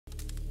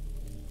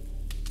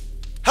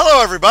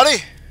Hello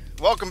everybody!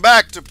 Welcome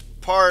back to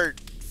part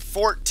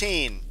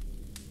 14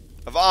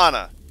 of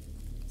Anna.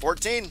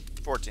 14?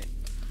 14.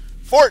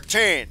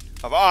 14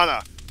 of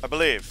Anna, I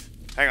believe.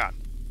 Hang on.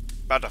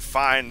 About to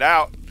find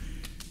out.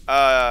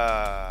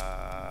 About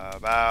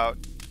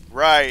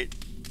right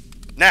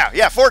now.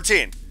 Yeah,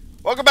 14.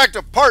 Welcome back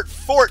to part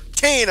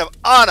 14 of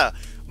Anna.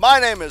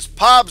 My name is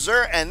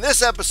Pobzer, and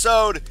this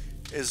episode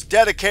is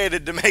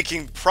dedicated to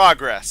making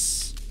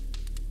progress.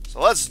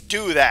 So let's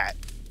do that.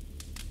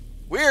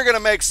 We are going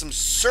to make some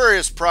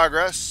serious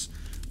progress.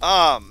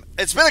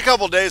 It's been a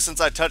couple days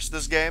since I touched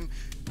this game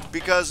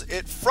because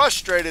it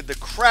frustrated the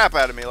crap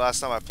out of me last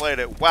time I played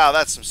it. Wow,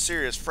 that's some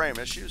serious frame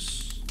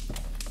issues.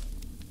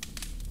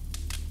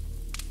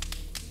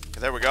 Okay,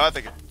 there we go. I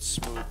think it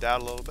smoothed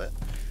out a little bit.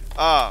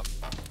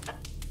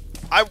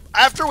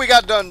 After we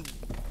got done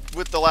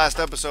with the last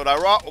episode, I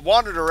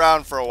wandered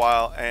around for a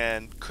while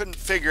and couldn't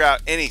figure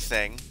out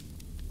anything.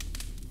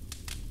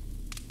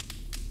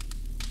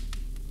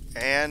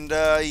 And,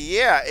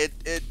 yeah,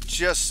 it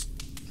just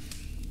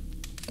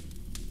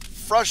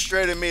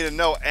frustrated me to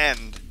no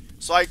end.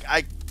 So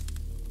I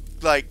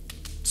like,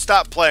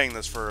 stopped playing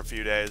this for a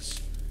few days.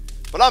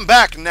 But I'm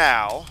back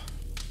now.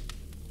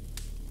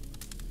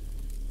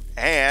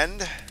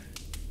 And I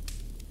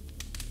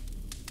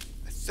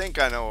think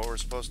I know what we're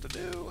supposed to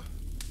do.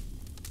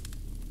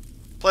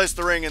 Place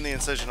the ring in the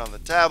incision on the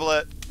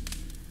tablet.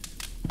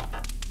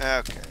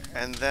 Okay,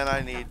 and then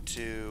I need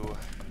to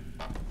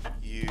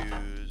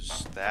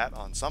use that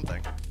on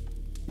something.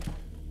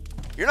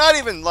 You're not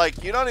even,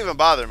 like, you don't even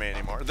bother me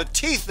anymore. The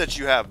teeth that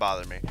you have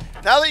bother me.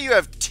 Now that you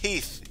have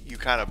teeth, you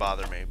kind of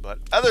bother me. But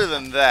other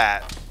than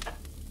that,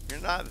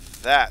 you're not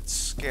that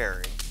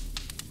scary.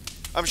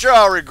 I'm sure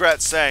I'll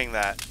regret saying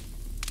that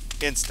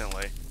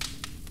instantly.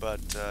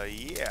 But,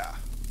 yeah.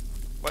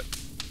 What?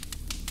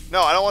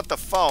 No, I don't want the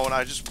phone.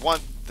 I just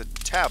want the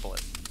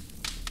tablet.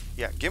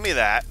 Yeah, give me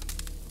that.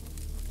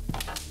 I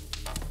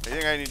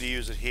think I need to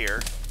use it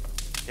here.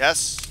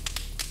 Yes.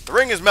 The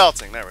ring is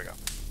melting. There we go.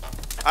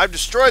 I've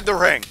destroyed the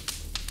ring.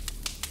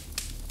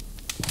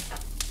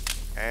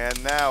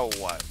 And now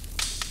what?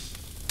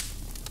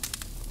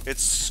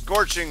 It's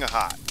scorching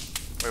hot.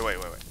 Wait.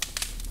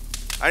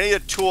 I need a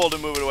tool to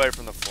move it away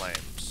from the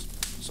flames.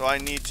 So I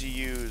need to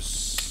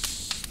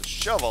use the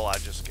shovel I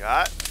just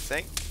got, I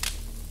think.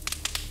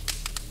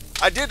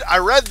 I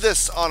read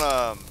this on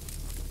I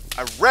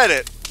read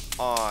it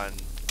on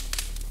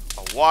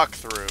a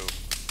walkthrough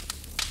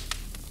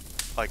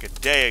like a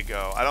day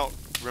ago. I don't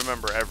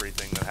remember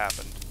everything that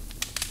happened.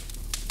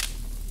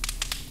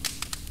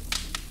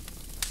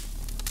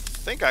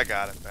 I think I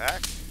got it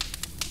back.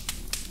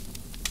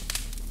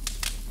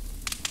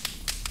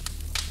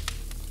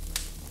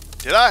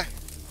 Did I?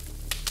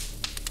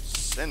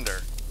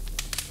 Cinder.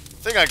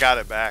 I think I got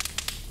it back.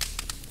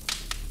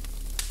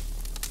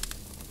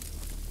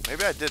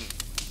 Maybe I didn't.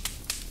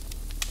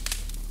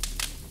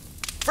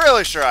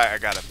 Fairly sure I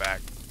got it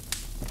back.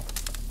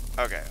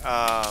 Okay,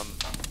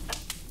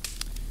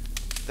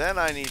 then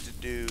I need to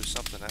do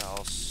something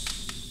else.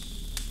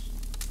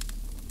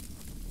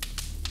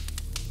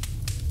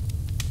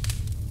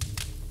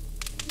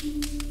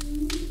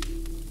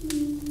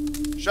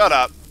 Shut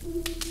up.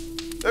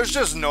 There's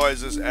just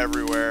noises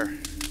everywhere.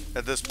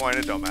 At this point,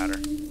 it don't matter.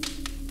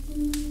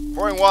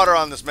 Pouring water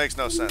on this makes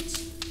no sense.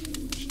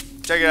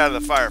 Take it out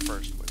of the fire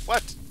first. Wait,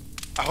 what?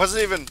 I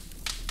wasn't even...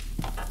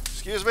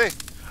 Excuse me?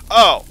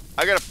 Oh,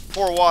 I gotta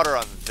pour water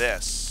on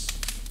this.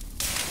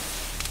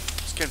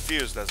 I was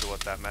confused as to what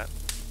that meant.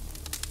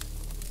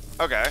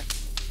 Okay.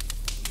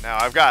 Now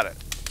I've got it.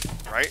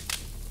 Right?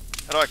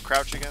 How do I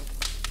crouch again?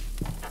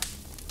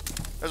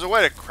 There's a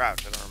way to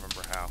crouch. I don't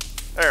remember how.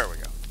 There we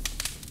go.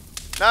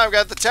 Now I've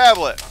got the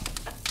tablet.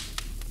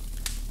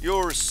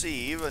 You'll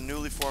receive a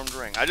newly formed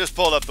ring. I just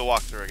pulled up the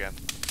walkthrough again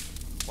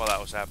while that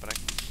was happening.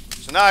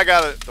 So now I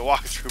got the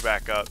walkthrough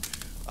back up.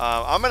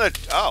 I'm going to...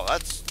 Oh,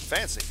 that's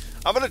fancy.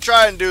 I'm going to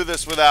try and do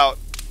this without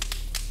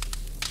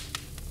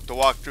the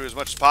walkthrough as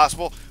much as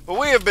possible. But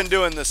we have been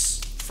doing this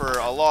for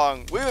a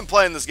long... We've been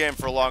playing this game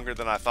for longer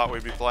than I thought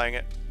we'd be playing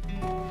it.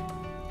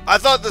 I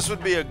thought this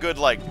would be a good,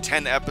 like,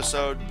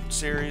 10-episode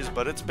series,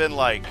 but it's been,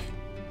 like,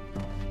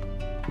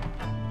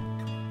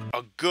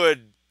 a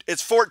good...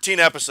 It's 14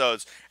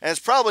 episodes, and it's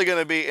probably going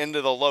to be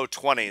into the low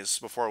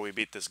 20s before we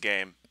beat this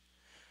game.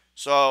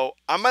 So,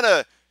 I'm going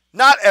to...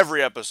 Not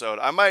every episode.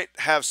 I might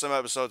have some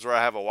episodes where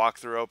I have a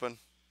walkthrough open.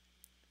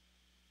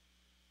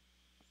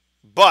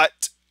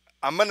 But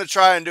I'm going to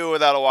try and do it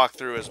without a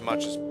walkthrough as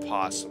much as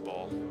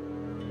possible.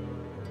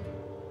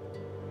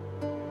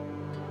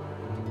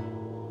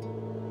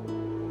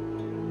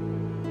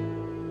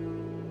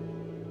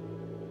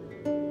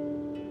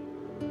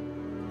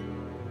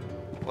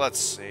 Let's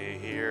see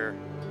here.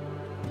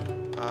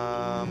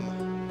 Oh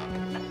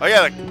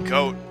yeah, the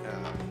goat.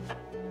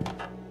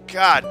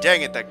 God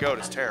dang it, that goat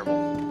is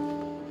terrible.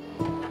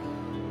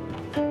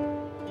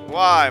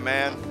 Why,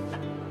 man?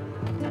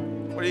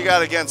 What do you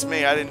got against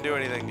me? I didn't do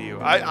anything to you.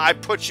 I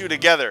put you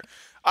together.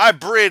 I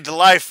breathed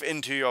life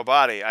into your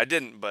body. I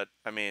didn't, but,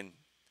 I mean...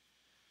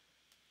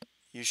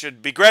 You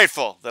should be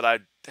grateful that I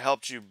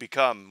helped you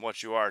become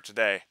what you are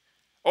today.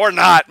 Or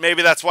not.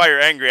 Maybe that's why you're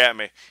angry at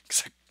me.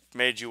 Because I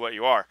made you what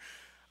you are.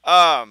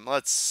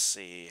 Let's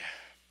see.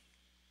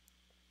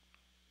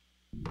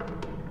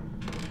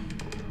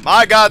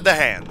 My God, the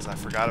hands. I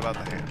forgot about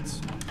the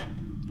hands.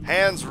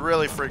 Hands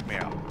really freak me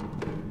out.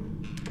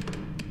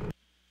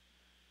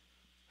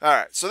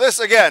 Alright, so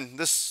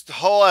this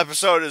whole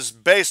episode is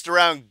based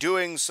around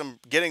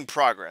getting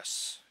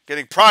progress.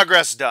 Getting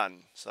progress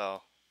done.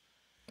 So,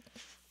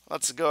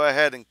 let's go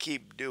ahead and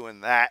keep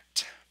doing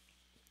that.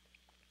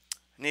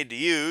 I need to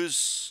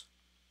use...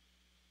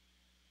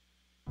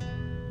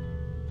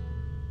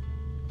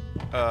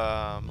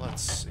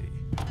 let's see.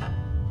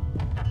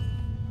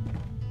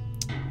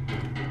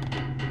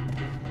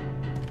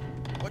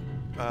 What?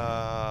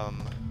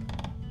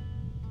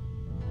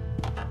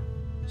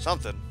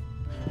 Something.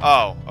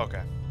 Oh,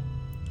 okay.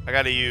 I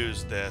gotta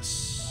use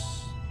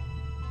this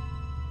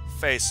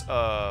face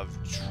of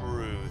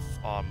truth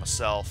on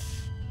myself.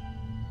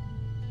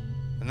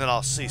 And then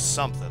I'll see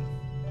something.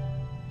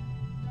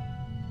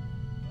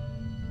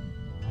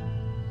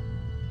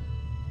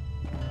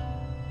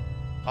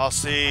 I'll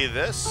see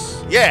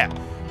this. Yeah!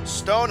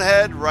 Stone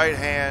head, right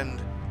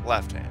hand,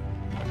 left hand.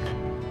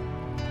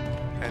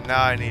 And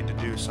now I need to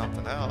do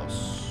something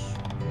else.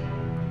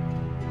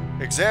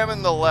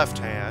 Examine the left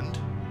hand.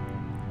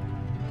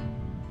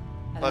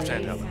 Left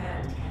hand help.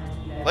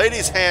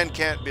 Lady's hand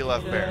can't be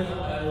left bare.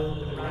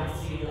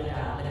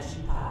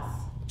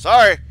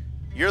 Sorry,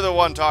 you're the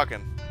one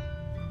talking.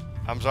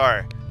 I'm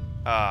sorry.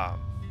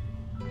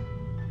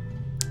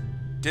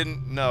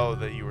 Didn't know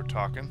that you were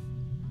talking.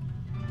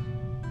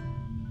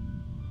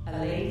 A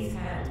lady's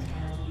hand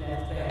can't be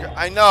left bare.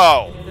 I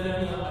know.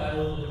 Confirm your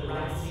oath with the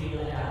right seal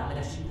and I'll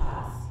let you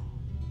pass.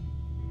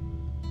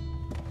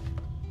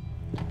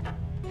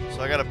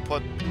 So I gotta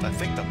put, I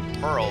think, the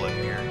pearl in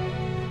here.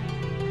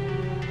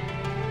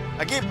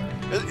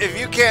 If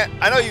you can't,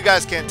 I know you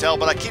guys can't tell,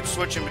 but I keep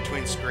switching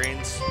between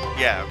screens.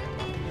 Yeah,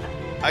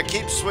 okay. I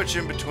keep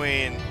switching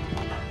between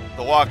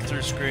the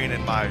walkthrough screen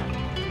and my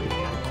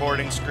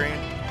recording screen.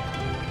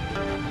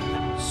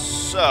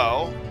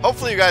 So,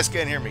 hopefully you guys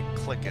can hear me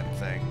clicking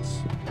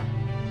things.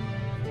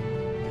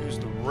 Use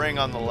the ring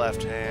on the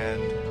left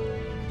hand.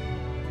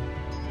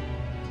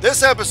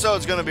 This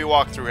episode's gonna be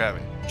walkthrough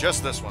heavy.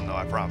 Just this one, though,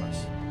 I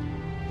promise.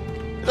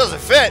 It doesn't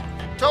fit.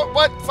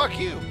 What? Fuck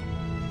you.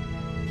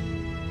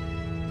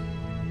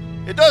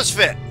 It does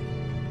fit.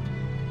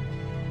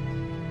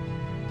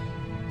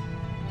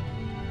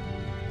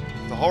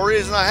 The whole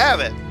reason I have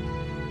it.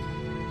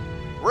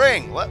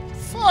 Ring.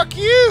 Fuck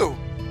you.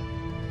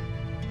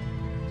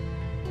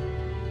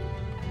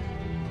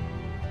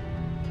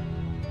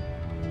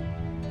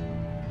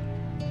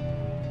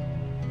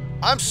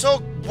 I'm so...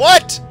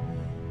 What?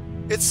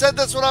 It said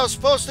that's what I was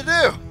supposed to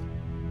do.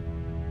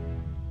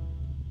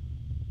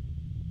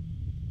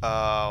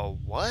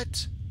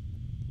 What?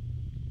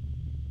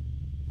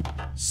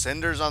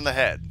 Cinders on the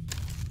head.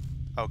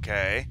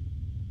 Okay.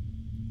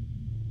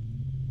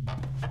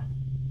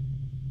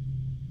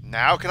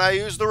 Now can I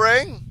use the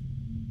ring?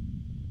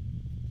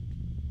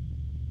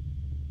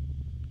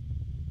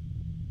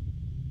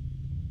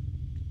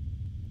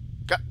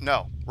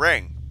 No.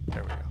 Ring.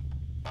 There we go.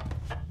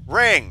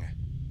 Ring.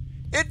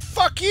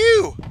 Fuck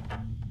you!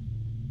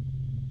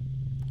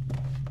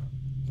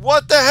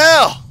 What the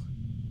hell?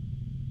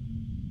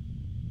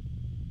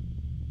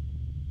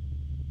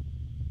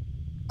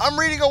 I'm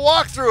reading a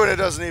walkthrough and it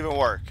doesn't even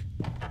work.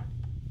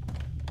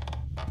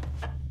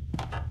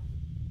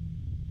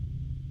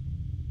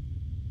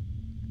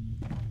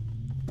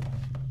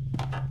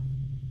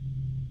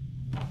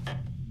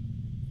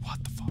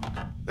 What the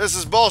fuck? This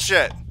is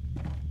bullshit.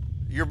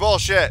 You're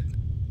bullshit.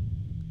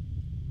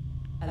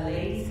 A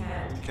lady's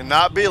hand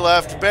cannot be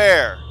left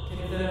bare.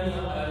 Confirm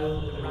your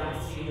oath with the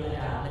right seal and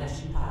I'll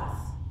let you pass.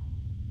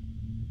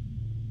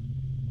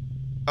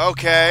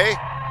 Okay.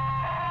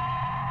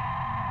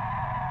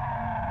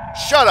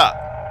 Shut up.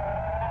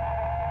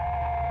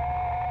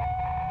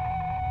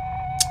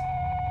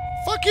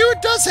 Fuck you,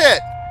 it does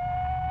hit.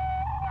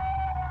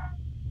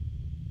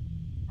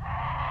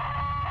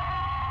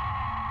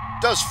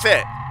 Does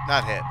fit,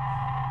 not hit.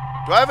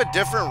 Do I have a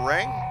different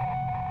ring?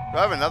 Do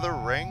I have another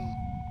ring?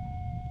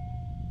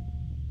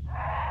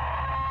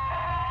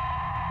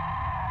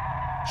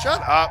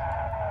 Shut up.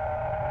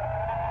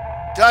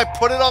 Did I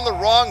put it on the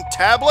wrong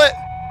tablet?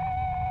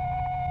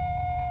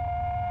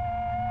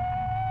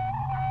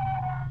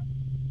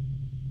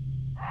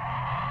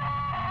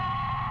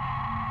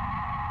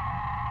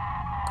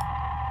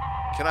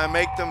 Can I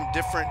make them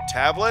different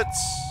tablets?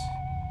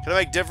 Can I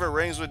make different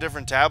rings with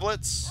different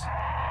tablets?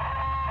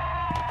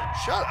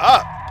 Shut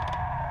up.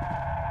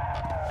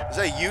 Is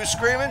that you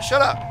screaming?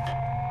 Shut up.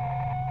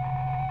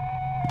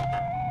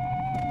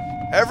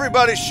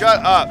 Everybody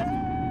shut up.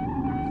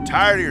 I'm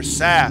tired of your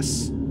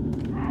sass.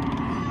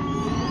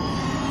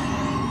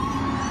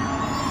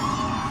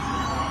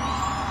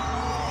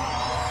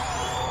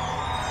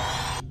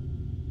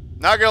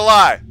 Not gonna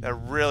lie, that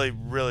really,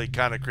 really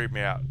kind of creeped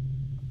me out.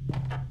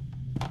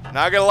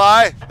 Not gonna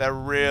lie, that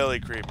really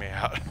creeped me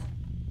out.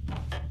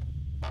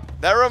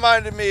 That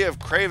reminded me of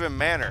Craven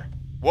Manor.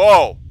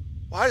 Whoa!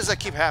 Why does that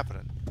keep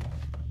happening?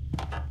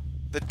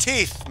 The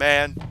teeth,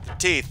 man. The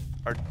teeth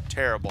are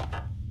terrible.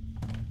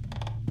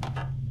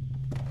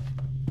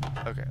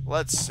 Okay,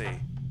 let's see.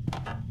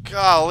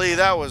 Golly,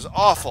 that was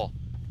awful.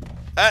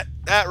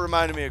 That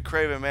reminded me of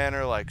Craven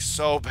Manor, like,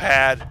 so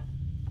bad.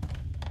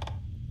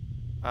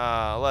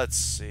 Let's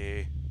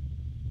see.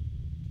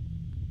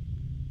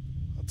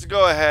 Let's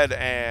go ahead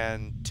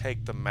and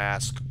take the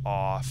mask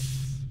off.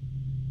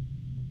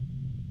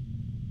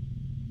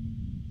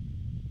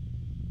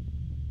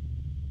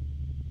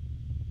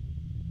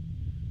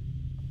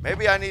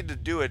 Maybe I need to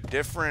do a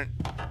different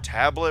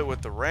tablet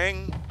with the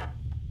ring?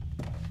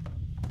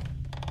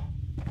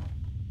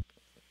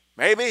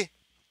 Maybe?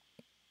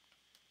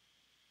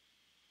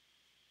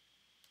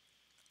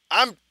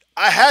 I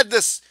had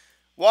this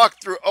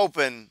walkthrough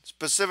open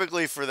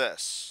specifically for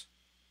this.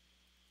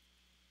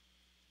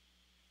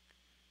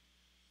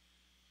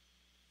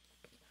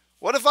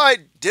 What if I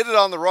did it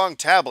on the wrong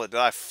tablet? Did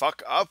I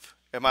fuck up?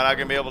 Am I not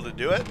going to be able to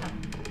do it?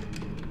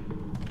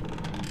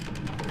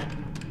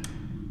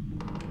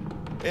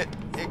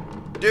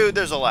 Dude,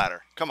 there's a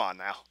ladder. Come on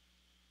now.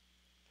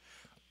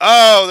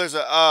 Oh, there's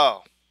a...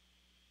 Oh.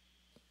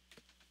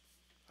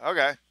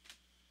 Okay.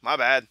 My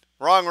bad.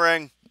 Wrong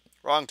ring.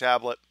 Wrong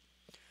tablet.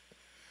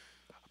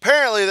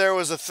 Apparently there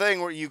was a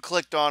thing where you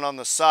clicked on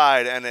the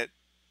side and it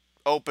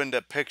opened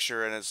a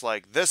picture and it's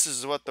like, this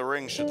is what the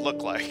ring should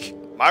look like.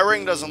 My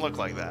ring doesn't look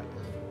like that.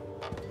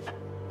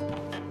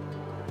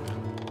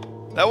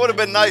 That would have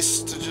been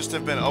nice to just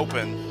have been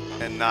open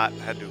and not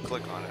had to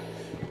click on it.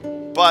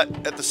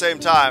 But at the same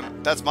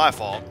time, that's my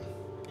fault.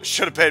 I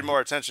should have paid more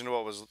attention to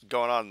what was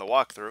going on in the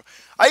walkthrough.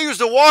 I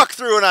used a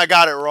walkthrough and I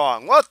got it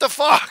wrong. What the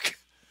fuck?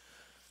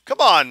 Come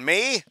on,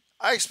 me.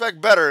 I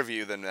expect better of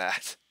you than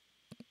that.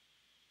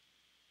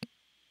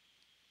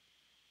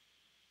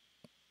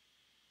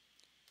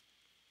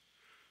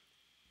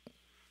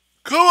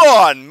 Come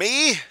on,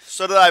 me.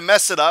 So did I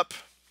mess it up?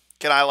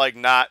 Can I, like,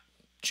 not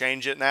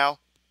change it now?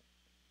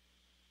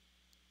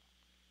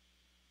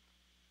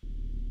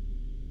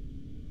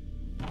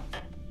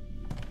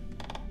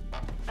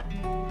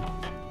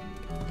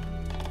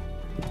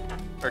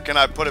 Or can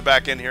I put it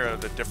back in here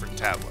with a different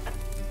tablet?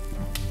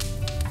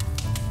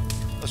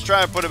 Let's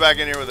try and put it back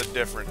in here with a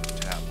different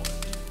tablet.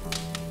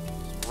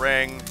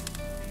 Ring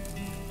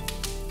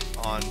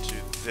onto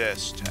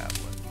this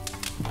tablet.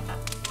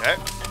 Okay.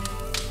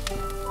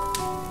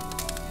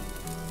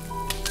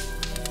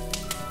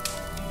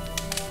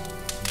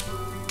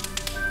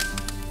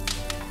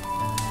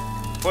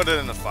 Put it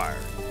in the fire.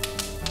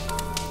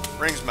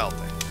 Ring's melting.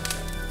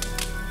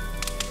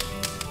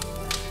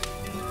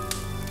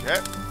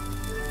 Okay.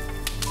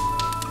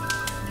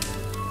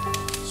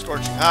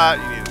 Scorching hot,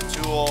 you need a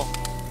tool.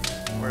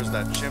 Where's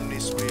that chimney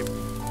sweep?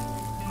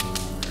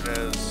 There it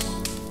is.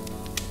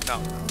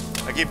 No.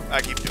 I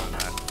keep doing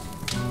that.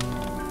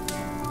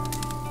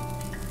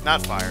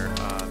 Not fire,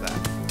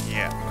 that.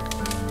 Yeah.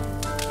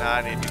 Now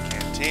I need to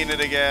canteen it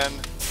again.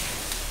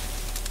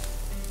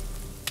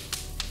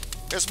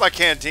 Guess my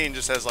canteen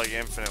just has like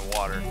infinite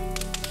water.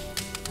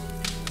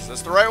 Is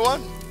this the right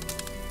one?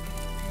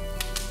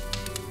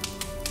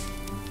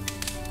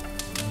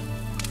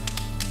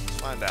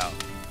 Let's find out.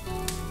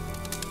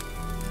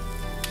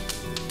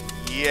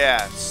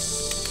 Yes.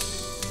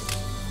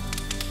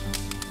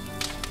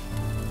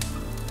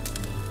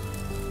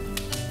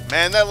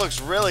 Man, that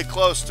looks really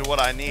close to what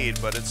I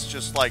need, but it's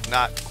just like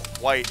not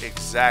quite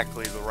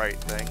exactly the right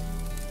thing.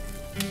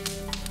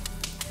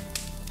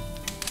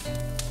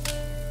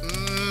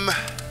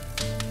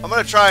 I'm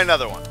gonna try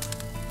another one.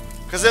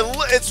 Because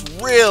it's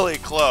really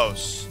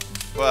close,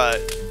 but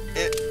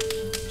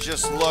it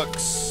just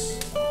looks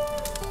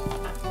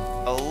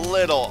a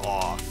little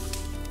off.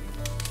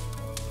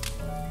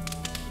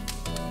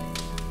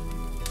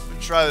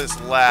 Try this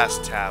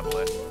last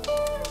tablet.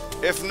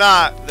 If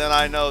not, then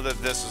I know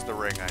that this is the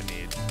ring I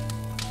need.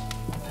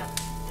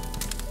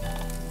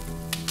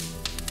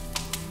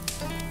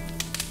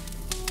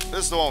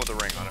 This is the one with the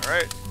ring on it,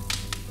 right?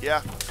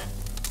 Yeah.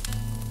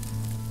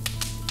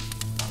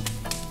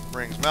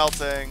 Ring's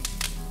melting.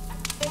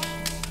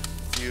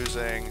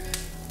 Fusing.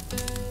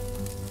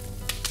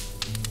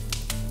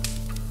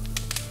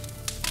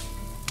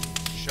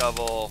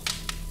 Shovel.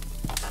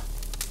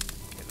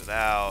 Get it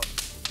out.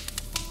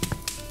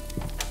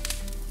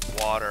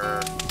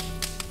 Water.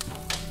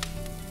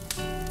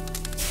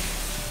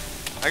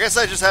 I guess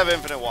I just have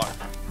infinite water.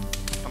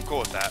 I'm cool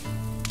with that.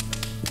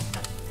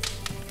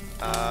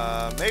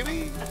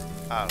 Maybe?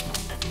 I don't know.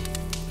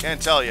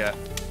 Can't tell yet.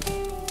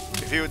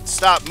 If he would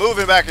stop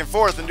moving back and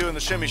forth and doing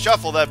the shimmy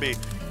shuffle, that'd be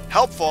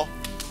helpful.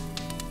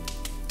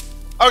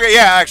 Okay,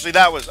 yeah, actually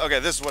that was... Okay,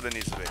 this is what it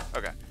needs to be.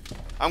 Okay.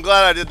 I'm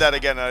glad I did that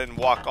again and I didn't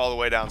walk all the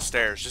way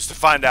downstairs just to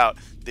find out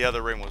the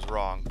other ring was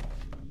wrong.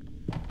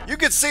 You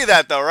could see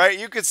that though, right?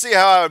 You could see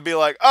how I would be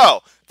like,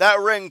 oh, that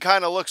ring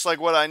kind of looks like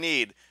what I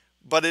need.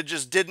 But it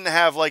just didn't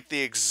have like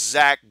the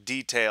exact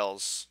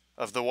details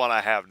of the one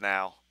I have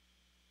now.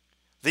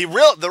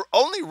 The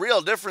only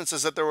real difference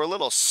is that there were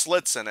little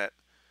slits in it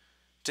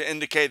to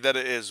indicate that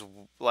it is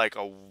like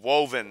a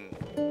woven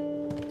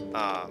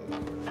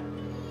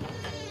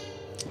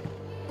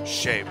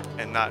shape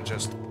and not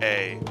just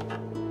a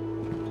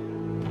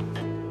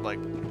like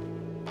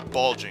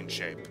bulging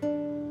shape.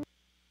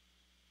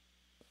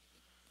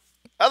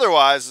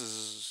 Otherwise, this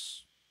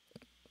is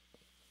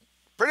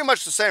pretty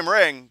much the same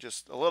ring,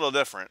 just a little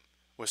different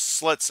with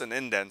slits and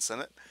indents in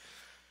it.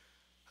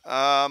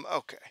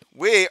 Okay,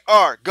 we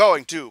are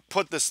going to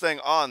put this thing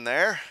on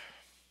there.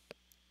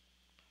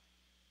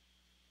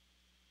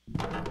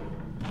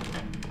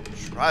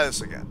 Try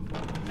this again.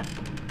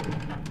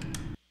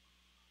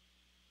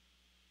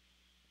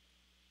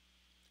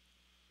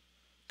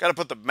 Got to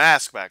put the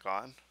mask back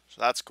on, so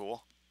that's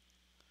cool.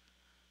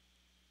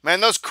 Man,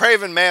 those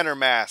Craven Manor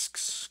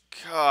masks.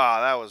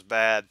 God, that was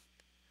bad.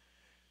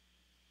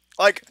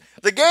 Like,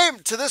 the game,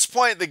 to this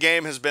point, the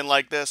game has been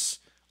like this.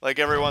 Like,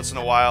 every once in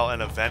a while, an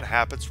event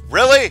happens.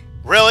 Really?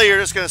 Really? You're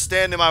just going to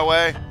stand in my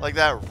way like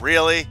that?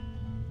 Really?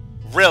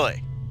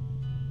 Really?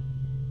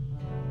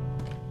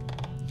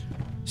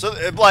 So,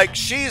 like,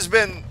 she's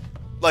been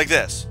like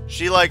this.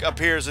 She, like,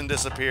 appears and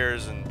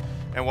disappears and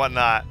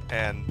whatnot.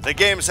 And the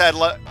game's had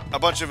a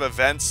bunch of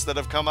events that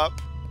have come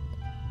up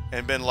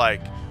and been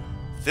like,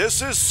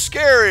 this is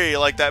scary,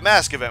 like that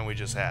mask event we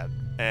just had.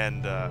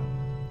 And,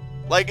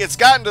 like, it's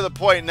gotten to the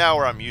point now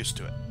where I'm used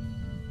to it.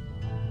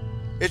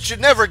 It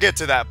should never get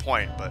to that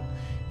point, but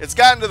it's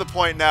gotten to the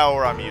point now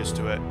where I'm used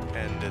to it,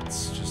 and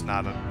it's just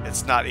not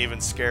it's not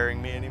even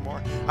scaring me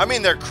anymore. I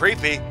mean, they're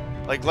creepy.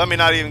 Like, let me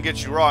not even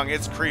get you wrong,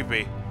 it's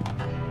creepy.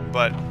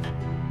 But,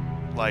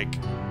 like,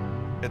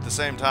 at the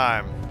same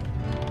time,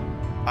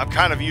 I'm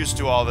kind of used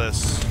to all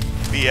this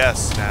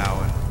BS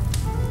now, and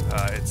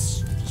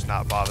it's just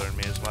not bothering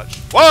me as much.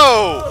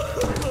 Whoa!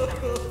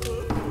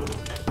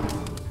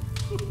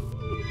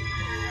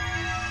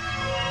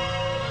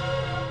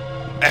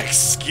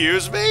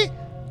 Excuse me?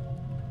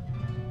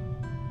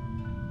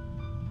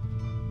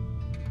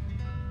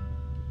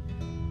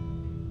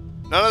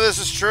 None of this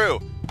is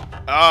true.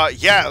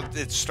 Yeah,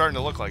 it's starting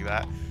to look like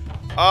that.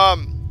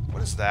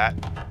 What is that?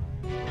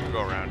 We'll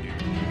go around you.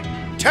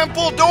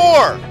 Temple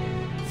door!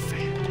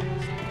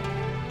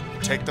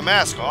 Take the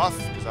mask off,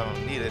 because I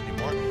don't need it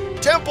anymore.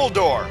 Temple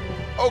door!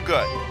 Oh,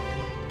 good.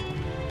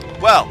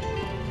 Well,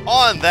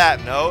 on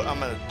that note, I'm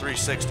going to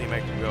 360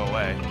 make it go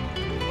away.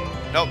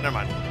 Nope, never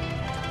mind.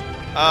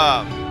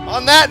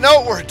 On that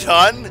note, we're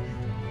done.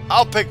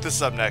 I'll pick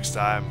this up next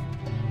time.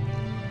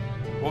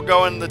 We'll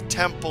go in the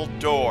temple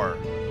door.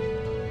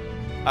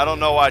 I don't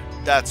know why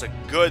that's a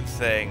good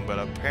thing, but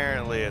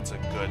apparently it's a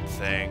good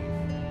thing.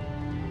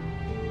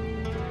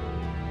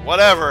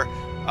 Whatever.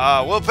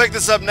 We'll pick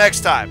this up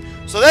next time.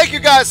 So thank you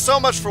guys so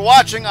much for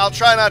watching. I'll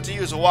try not to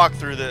use a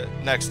walkthrough the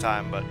next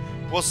time, but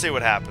we'll see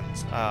what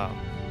happens.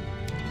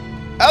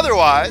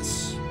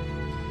 Otherwise,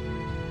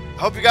 I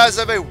hope you guys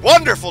have a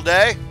wonderful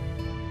day.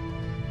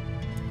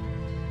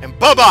 And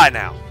bye-bye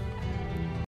now.